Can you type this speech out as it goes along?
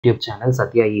YouTube channel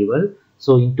Satya Evil.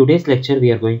 So in today's lecture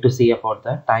we are going to see about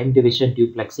the time division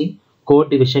duplexing code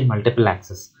division multiple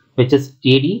access, which is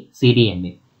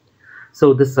Tdcdma.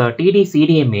 So this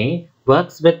Tdcdma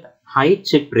works with high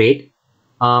chip rate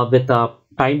with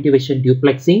time division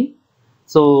duplexing.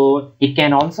 So it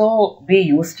can also be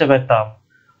used with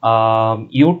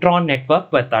neutron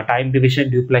network with time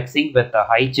division duplexing with a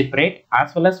high chip rate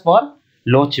as well as for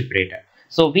low chip rate.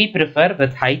 So we prefer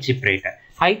with high chip rate.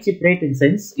 High chip rate in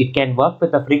sense it can work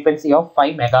with a frequency of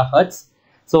 5 megahertz.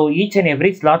 So each and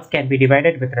every slots can be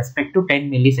divided with respect to 10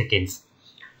 milliseconds.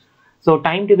 So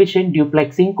time division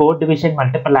duplexing code division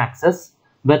multiple access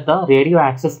with the radio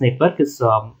access network is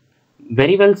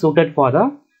very well suited for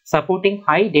the supporting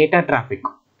high data traffic,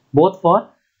 both for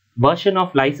version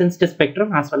of licensed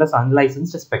spectrum as well as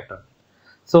unlicensed spectrum.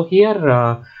 So here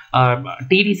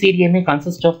Tdcdma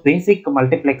consists of basic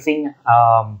multiplexing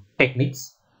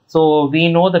techniques. So we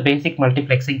know the basic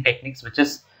multiplexing techniques, which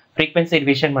is frequency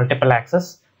division multiple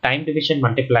access, time division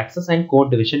multiple access, and code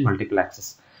division multiple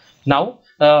access. Now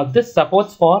this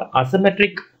supports for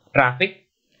asymmetric traffic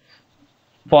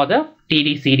for the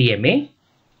Tdcdma,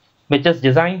 which is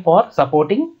designed for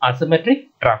supporting asymmetric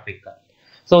traffic.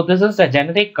 So this is a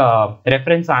generic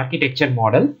reference architecture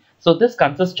model. So this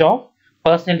consists of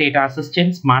personal data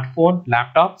assistant, smartphone,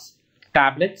 laptops,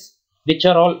 tablets, which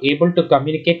are all able to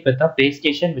communicate with the base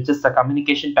station, which is the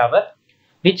communication tower,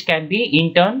 which can be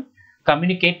in turn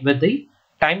communicate with the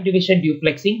time division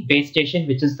duplexing base station,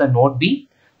 which is the node B.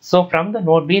 So from the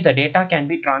node B, the data can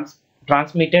be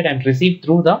transmitted and received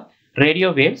through the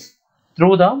radio waves,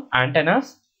 through the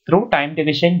antennas, through time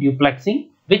division duplexing,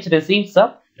 which receives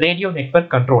a radio network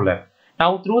controller.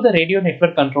 Now through the radio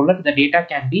network controller, the data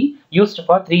can be used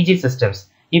for 3G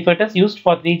systems. If it is used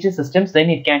for 3G systems,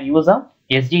 then it can use a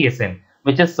SDSN,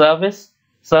 which is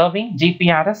serving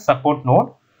GPRS support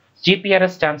node.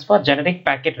 GPRS stands for Generic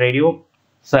Packet Radio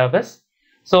Service.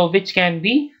 So which can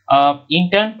be in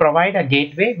turn provide a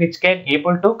gateway which can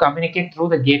able to communicate through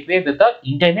the gateway with the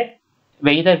internet,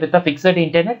 either with a fixed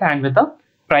internet and with a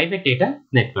private data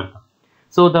network.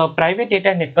 So the private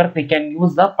data network, we can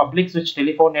use the public switch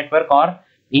telephone network or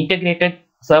integrated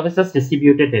services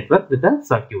distributed network with a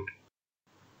circuit.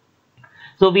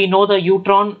 So we know the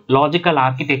neutron logical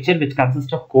architecture, which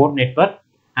consists of core network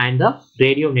and the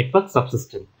radio network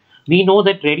subsystem. We know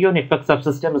that radio network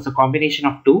subsystem is a combination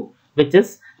of two, which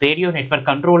is radio network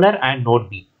controller and node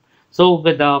B. So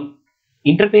with the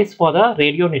interface for the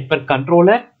radio network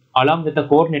controller along with the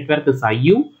core network is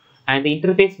IU, and the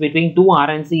interface between two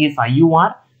RNC is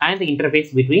IUR, and the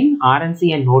interface between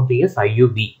RNC and node B is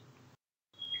IUB.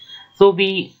 So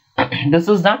this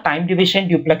is the time division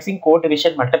duplexing code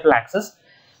division multiple access.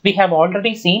 We have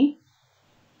already seen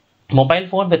mobile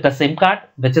phone with a SIM card,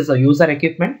 which is a user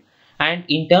equipment, and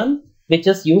in turn which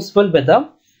is useful with the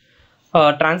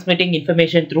transmitting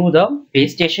information through the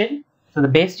base station. So the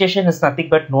base station is nothing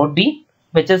but node B,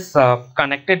 which is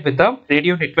connected with the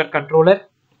radio network controller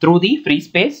through the free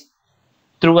space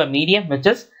through a medium, which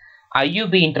is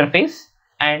IUB interface,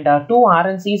 and two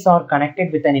RNCs are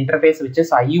connected with an interface which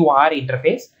is IUR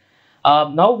interface.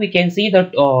 Now we can see the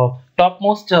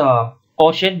topmost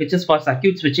portion, which is for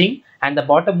circuit switching, and the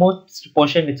bottommost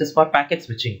portion, which is for packet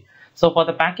switching. So for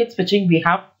the packet switching, we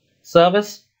have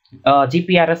service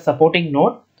GPRS supporting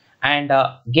node and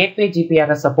gateway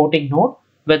GPRS supporting node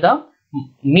with a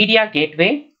media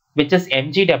gateway, which is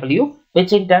MGW,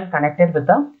 which in turn connected with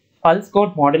the pulse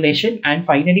code modulation and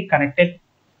finally connected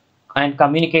and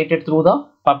communicated through the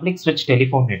public switch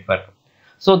telephone network.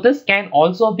 So this can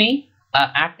also be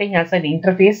acting as an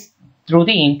interface through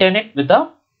the internet with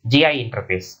the GI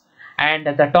interface. And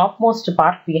at the topmost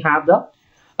part, we have the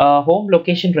home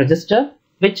location register,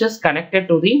 which is connected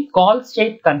to the call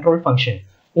state control function.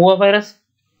 Whoever is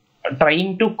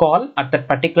trying to call at that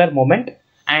particular moment,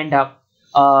 and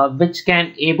which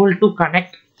can able to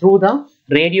connect through the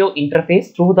radio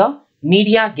interface through the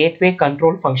media gateway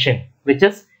control function, which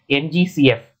is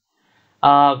MGCF,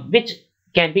 which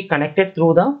can be connected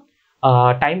through the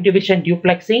time division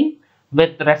duplexing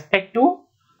with respect to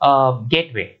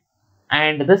gateway,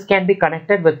 and this can be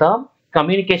connected with the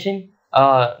communication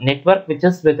network, which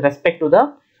is with respect to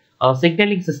the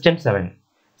signaling system 7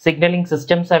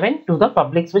 to the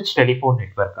public switch telephone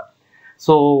network.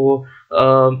 So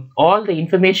all the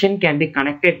information can be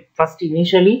connected first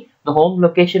initially the home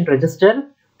location register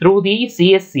through the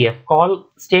CSCF call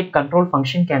state control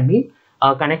function can be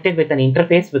connected with an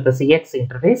interface with the CX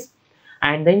interface,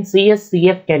 and then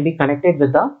CSCF can be connected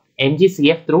with the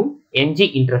MGCF through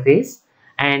MG interface,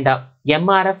 and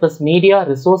MRF is media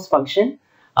resource function,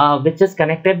 which is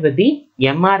connected with the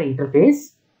MR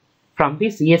interface from the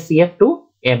CSCF to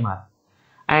MR.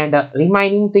 And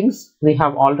remaining things we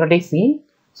have already seen.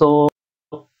 So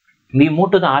we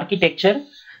move to the architecture.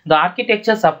 The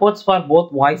architecture supports for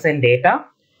both voice and data.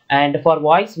 And for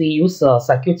voice we use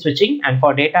circuit switching, and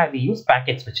for data we use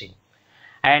packet switching.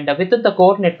 And within the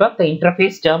core network, the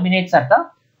interface terminates at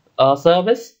the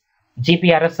service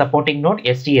GPRS supporting node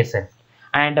SDSN.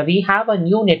 And we have a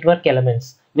new network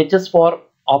elements which is for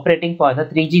operating for the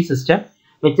 3G system,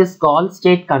 which is called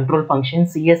state control function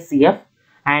CSCF,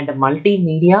 and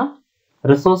multimedia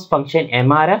resource function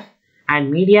MRF,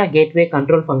 and media gateway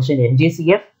control function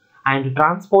MGCF, and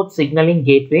transport signaling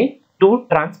gateway to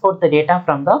transport the data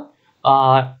from the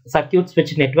circuit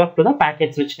switch network to the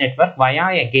packet switch network via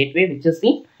a gateway, which is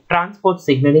the transport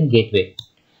signaling gateway.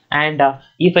 And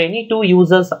if any two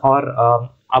users are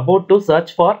about to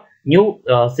search for new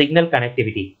signal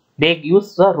connectivity, they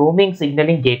use the roaming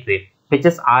signaling gateway, which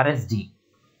is RSG.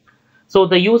 So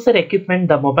the user equipment,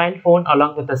 the mobile phone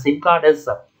along with the SIM card is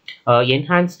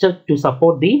enhanced to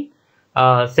support the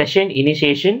session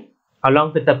initiation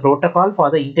along with the protocol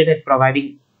for the internet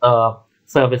providing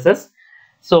services.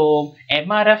 So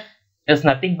MRF is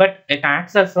nothing but it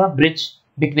acts as a bridge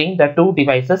between the two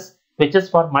devices, which is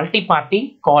for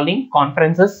multi-party calling,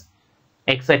 conferences,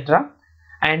 etc.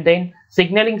 And then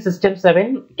signaling system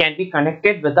 7 can be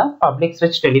connected with the public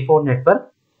switch telephone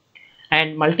network,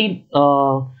 and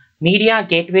multimedia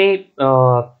gateway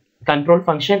control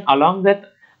function along with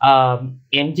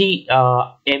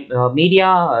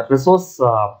media resource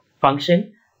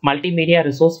function, multimedia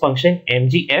resource function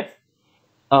MGF,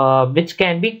 which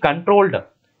can be controlled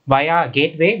via a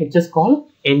gateway which is called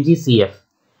MGCF.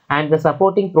 And the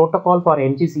supporting protocol for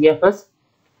MGCF is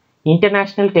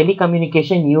International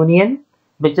Telecommunication Union,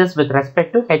 which is with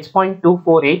respect to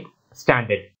H.248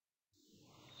 standard.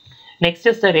 Next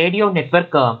is the radio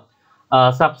network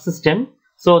subsystem.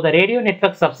 So the radio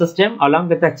network subsystem along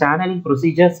with the channeling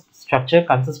procedures structure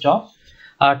consists of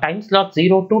time slot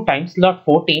 0 to time slot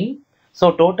 14.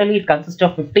 So totally it consists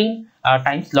of 15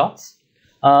 time slots.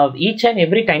 Each and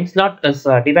every time slot is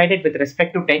divided with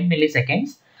respect to 10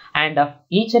 milliseconds, and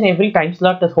each and every time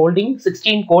slot is holding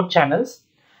 16 code channels,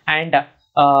 and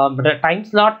the time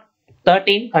slot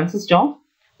 13 consists of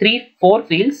 4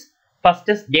 fields. First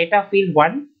is data field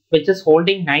 1, which is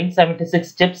holding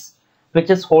 976 chips, which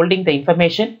is holding the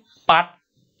information part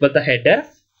with the header,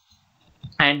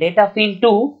 and data field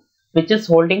 2, which is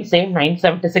holding same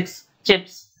 976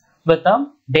 chips with a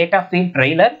data field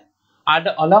trailer, and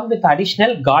along with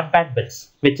additional guard band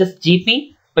bits, which is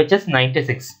GP, which is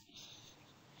 96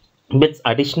 bits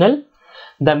additional.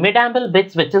 The mid-amble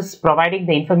bits, which is providing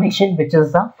the information, which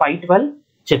is the 512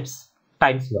 chips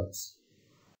time slots.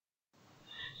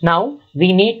 Now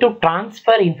we need to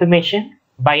transfer information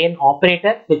by an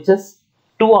operator, which is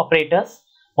two operators.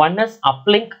 One is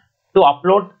uplink to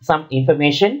upload some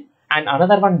information, and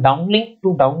another one downlink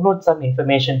to download some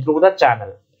information through the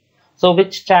channel. So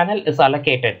which channel is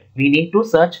allocated? We need to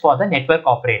search for the network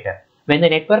operator. When the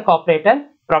network operator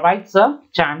provides a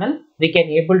channel, we can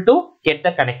able to get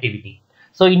the connectivity.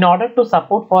 So in order to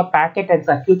support for packet and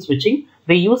circuit switching,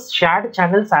 we use shared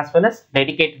channels as well as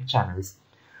dedicated channels.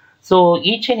 So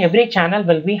each and every channel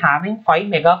will be having 5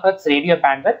 MHz radio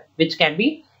bandwidth, which can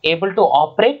be able to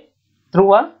operate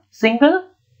through a single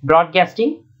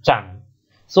broadcasting channel.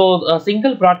 So a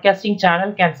single broadcasting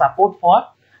channel can support for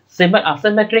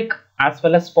asymmetric as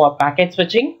well as for packet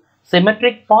switching,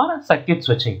 symmetric for circuit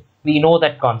switching. We know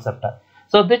that concept.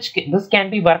 So this can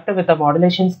be worked with a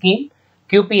modulation scheme,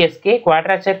 QPSK,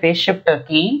 quadrature phase shift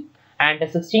keying, and a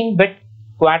 16-bit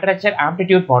quadrature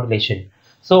amplitude modulation.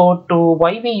 So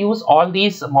why we use all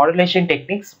these modulation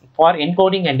techniques for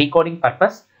encoding and decoding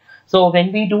purpose. So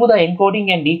when we do the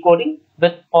encoding and decoding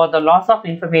for the loss of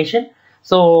information,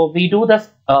 so we do the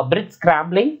bit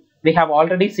scrambling. We have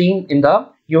already seen in the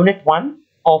unit 1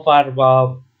 of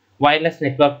our wireless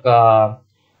network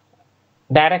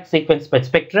direct sequence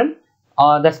spectrum.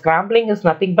 The scrambling is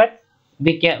nothing but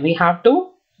we have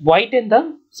to whiten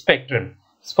the spectrum.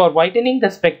 So for whitening the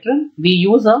spectrum, we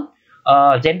use a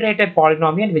generated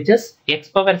polynomial, which is x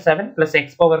power 7 plus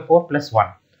x power 4 plus 1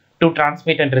 to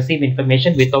transmit and receive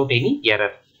information without any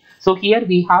error. So here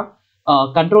we have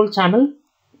control channel,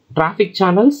 traffic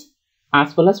channels,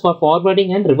 as well as for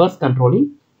forwarding and reverse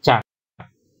controlling channel.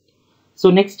 So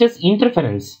next is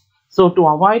interference. So to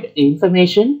avoid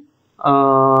information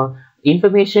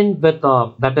with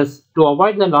that is to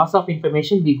avoid the loss of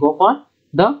information, we go for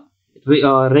the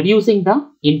reducing the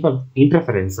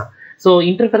interference. So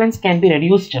interference can be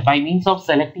reduced by means of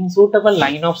selecting suitable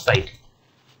line of sight.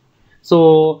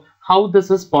 So how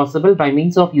this is possible? By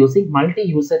means of using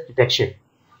multi-user detection.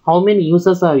 How many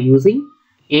users are using?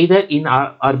 either in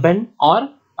urban or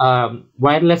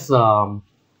wireless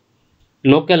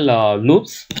local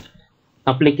loops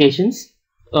applications.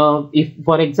 If,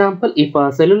 for example, if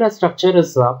a cellular structure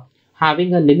is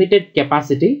having a limited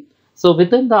capacity, so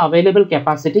within the available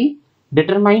capacity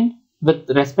determined with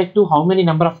respect to how many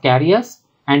number of carriers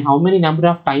and how many number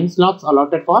of time slots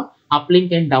allotted for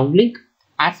uplink and downlink,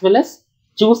 as well as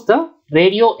choose the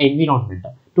radio environment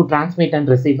to transmit and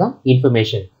receive the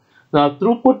information. The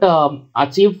throughput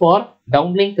achieved for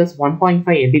downlink is 1.5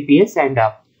 Mbps and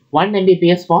 1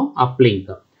 Mbps for uplink.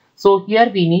 So here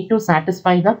we need to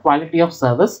satisfy the quality of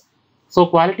service. So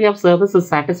quality of service is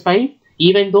satisfied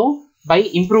even though by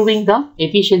improving the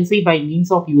efficiency by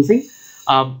means of using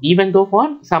even though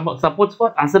for some supports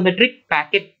for asymmetric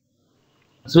packet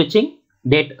switching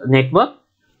network,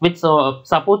 which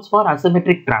supports for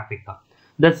asymmetric traffic.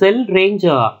 The cell range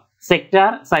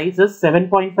sector size is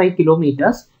 7.5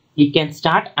 kilometers. It can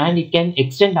start and it can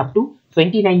extend up to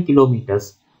 29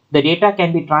 kilometers. The data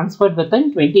can be transferred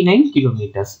within 29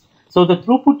 kilometers. So the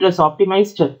throughput is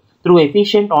optimized through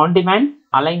efficient on-demand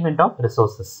alignment of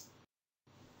resources.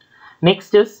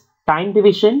 Next is time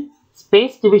division,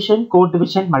 space division, code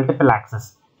division, multiple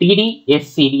access,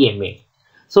 Tdcdma.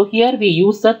 So here we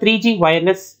use the 3G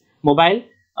wireless mobile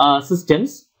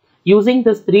systems. Using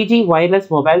this 3G wireless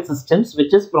mobile systems,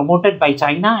 which is promoted by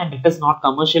China and it is not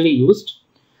commercially used.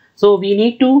 So we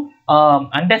need to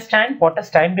understand what is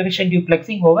time division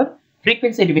duplexing over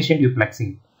frequency division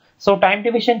duplexing. So time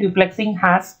division duplexing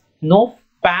has no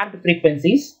paired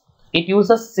frequencies. It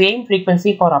uses same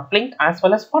frequency for uplink as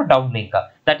well as for downlink.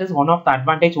 That is one of the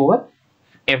advantage over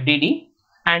FDD.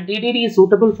 And TDD is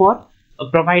suitable for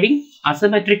providing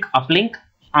asymmetric uplink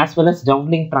as well as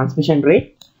downlink transmission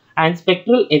rate and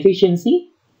spectral efficiency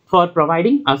for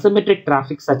providing asymmetric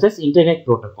traffic such as internet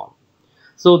protocol.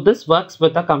 So this works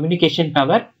with a communication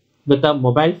tower, with a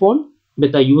mobile phone,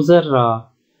 with a user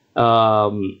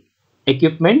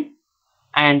equipment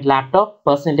and laptop,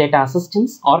 personal data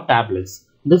assistants or tablets.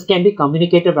 This can be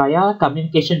communicated via a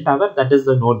communication tower, that is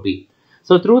the node B.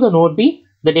 So through the node B,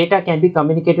 the data can be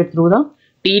communicated through the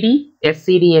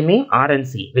Tdcdma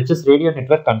RNC, which is radio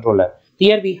network controller.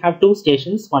 Here we have two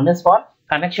stations. One is for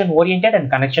connection oriented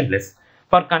and connectionless.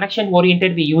 For connection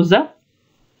oriented, we use a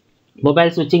mobile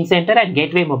switching center and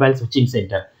gateway mobile switching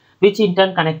center, which in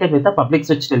turn connected with a public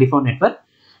switch telephone network.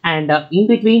 And in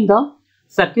between the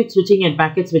circuit switching and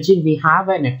packet switching, we have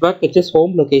a network which is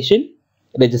home location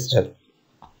register.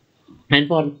 And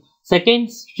for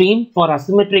second stream for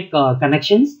asymmetric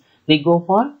connections, we go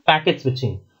for packet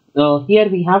switching. Here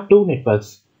we have two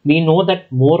networks. We know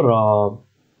that more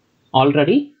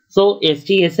already. So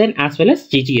SGSN as well as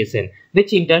GGSN,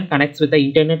 which in turn connects with the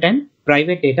internet and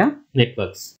private data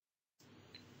networks.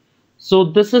 So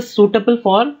this is suitable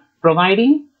for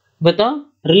providing with a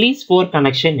release 4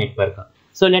 connection network.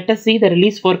 So let us see the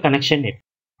release 4 connection network.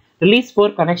 Release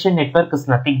 4 connection network is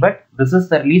nothing but this is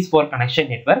the release 4 connection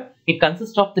network. It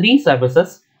consists of 3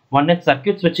 services. One is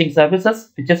circuit switching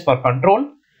services, which is for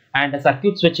control, and a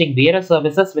circuit switching bearer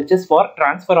services, which is for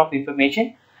transfer of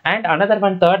information, and another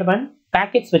one, third one,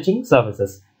 packet switching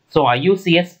services. So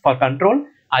IUCS for control,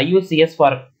 IUCS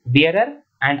for bearer,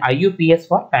 and IUPS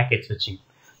for packet switching.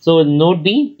 So node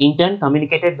B in turn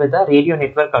communicated with the radio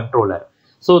network controller.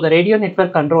 So the radio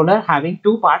network controller having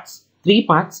three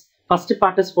parts. First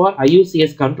part is for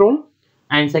IUCS control,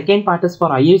 and second part is for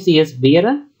IUCS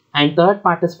bearer, and third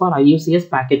part is for IUCS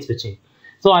packet switching.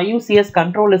 So IUCS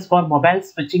control is for mobile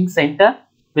switching center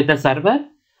with a server,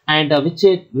 and which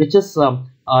is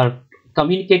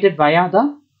communicated via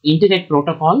the internet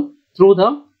protocol through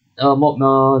the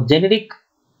generic,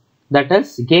 that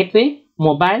is gateway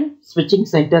mobile switching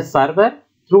center server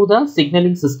through the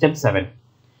signaling system 7.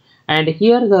 And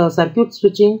here the circuit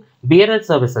switching bearer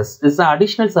services is the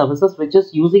additional services which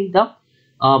is using the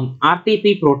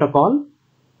RTP protocol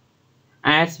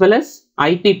as well as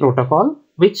IP protocol,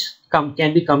 which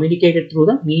can be communicated through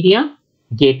the media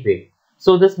gateway.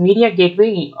 So this media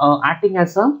gateway acting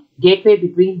as a gateway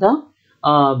between the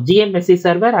GMSC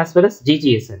server as well as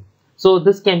GGSN. So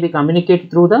this can be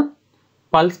communicated through the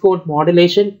pulse code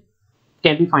modulation,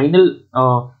 can be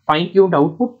fine-tuned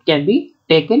output can be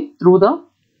taken through the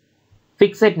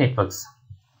fixed networks.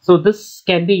 So this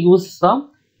can be used for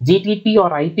GTP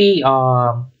or IP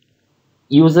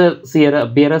user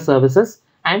bearer services,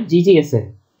 and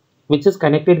GGSN, which is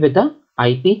connected with the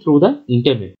IP through the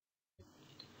internet.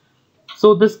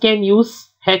 So this can use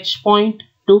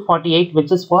H.248,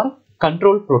 which is for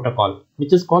control protocol,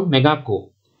 which is called MegaCo.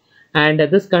 And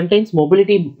this contains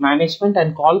mobility management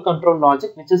and call control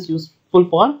logic, which is useful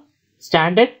for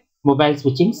standard mobile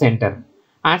switching center.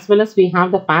 As well as we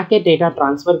have the packet data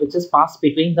transfer, which is passed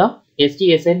between the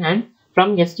SGSN, and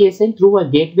from SGSN through a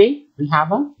gateway we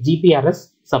have a GPRS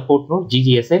support node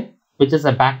GGSN, which is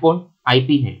a backbone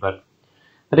IP network.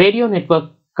 Radio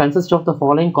network consists of the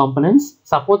following components: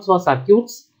 supports for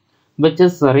circuits which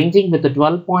is ranging with the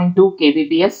 12.2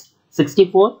 kbps,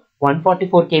 64,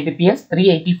 144 kbps,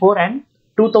 384 and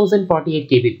 2048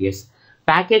 kbps.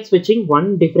 Packet switching,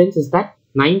 one difference is that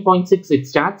 9.6 it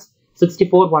starts,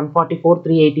 64, 144,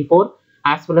 384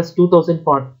 as well as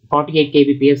 2048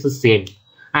 kbps is same.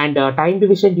 And time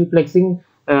division duplexing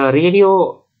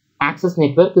radio access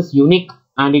network is unique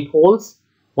and it holds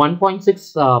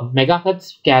 1.6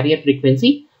 megahertz carrier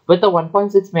frequency. With the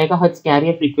 1.6 megahertz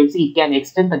carrier frequency, it can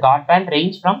extend the guard band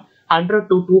range from 100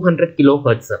 to 200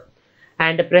 kilohertz.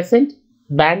 And the present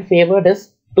band favored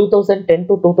is 2010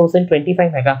 to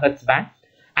 2025 megahertz band.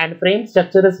 And frame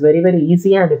structure is very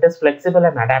easy and it is flexible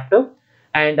and adaptive.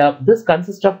 And this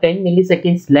consists of 10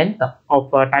 milliseconds length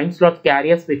of time slot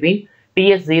carriers between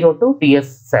TS0 to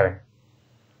TS7.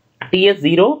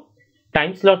 TS0,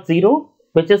 time slot 0,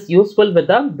 which is useful with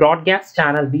the broadcast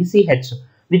channel BCH,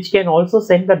 which can also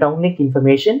send the downlink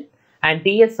information, and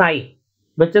TSI,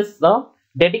 which is the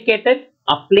dedicated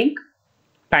uplink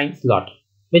time slot,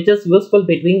 which is useful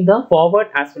between the forward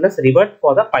as well as revert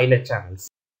for the pilot channels.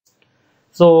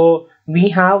 So we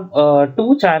have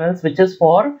two channels which is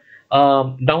for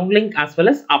downlink as well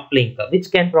as uplink,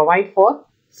 which can provide for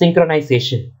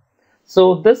synchronization.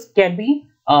 So this can be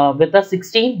with the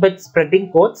 16-bit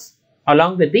spreading codes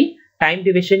along with the time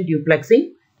division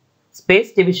duplexing,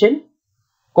 space division,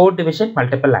 code division,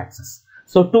 multiple access.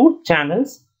 So two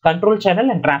channels, control channel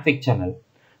and traffic channel.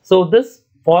 So this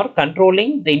for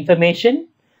controlling the information,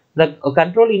 the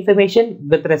control information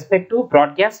with respect to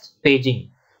broadcast paging.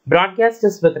 Broadcast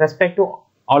is with respect to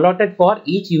allotted for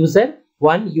each user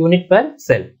 1 unit per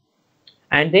cell.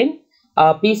 And then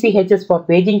PCH is for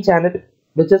paging channel,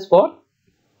 which is for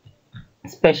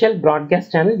special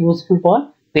broadcast channel useful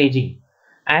for paging,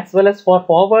 as well as for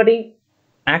forwarding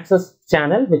access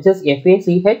channel, which is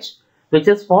FACH, which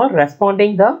is for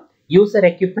responding the user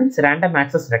equipment's random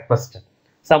access request.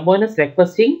 Someone is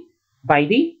requesting by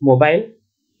the mobile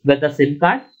with the SIM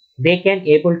card, they can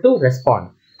able to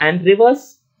respond. And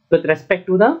reverse with respect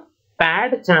to the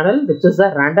pad channel, which is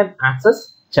a random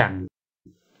access channel.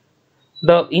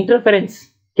 The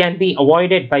interference can be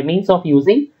avoided by means of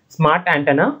using smart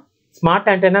antenna. Smart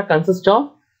antenna consists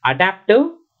of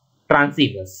adaptive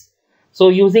transceivers. So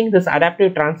using this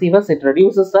adaptive transceivers, it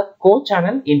reduces the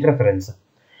co-channel interference.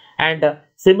 And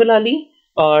similarly,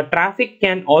 traffic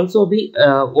can also be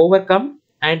overcome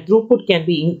and throughput can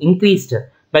be increased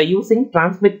by using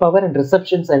transmit power and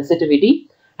reception sensitivity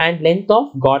and length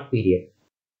of guard period.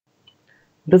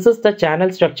 This is the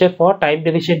channel structure for time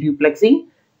division duplexing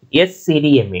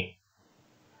SCDMA.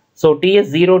 So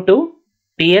TS0 to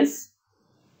TS6,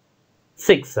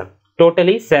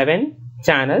 totally 7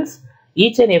 channels.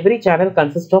 Each and every channel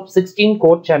consists of 16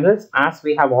 code channels, as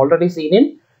we have already seen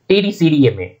in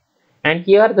Tdcdma. And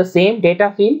here the same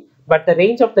data field, but the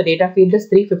range of the data field is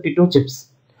 352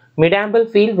 chips. Mid-amble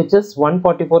field, which is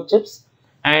 144 chips,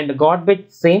 and guard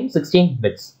bit same 16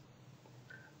 bits.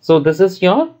 So this is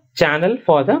your channel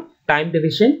for the time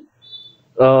division,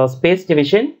 space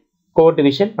division, code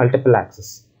division, multiple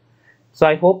access. So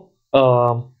I hope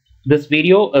this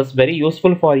video is very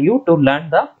useful for you to learn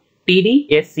the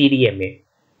Tdcdma.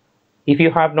 If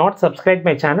you have not subscribed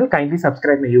my channel, kindly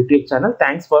subscribe my YouTube channel.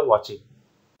 Thanks for watching.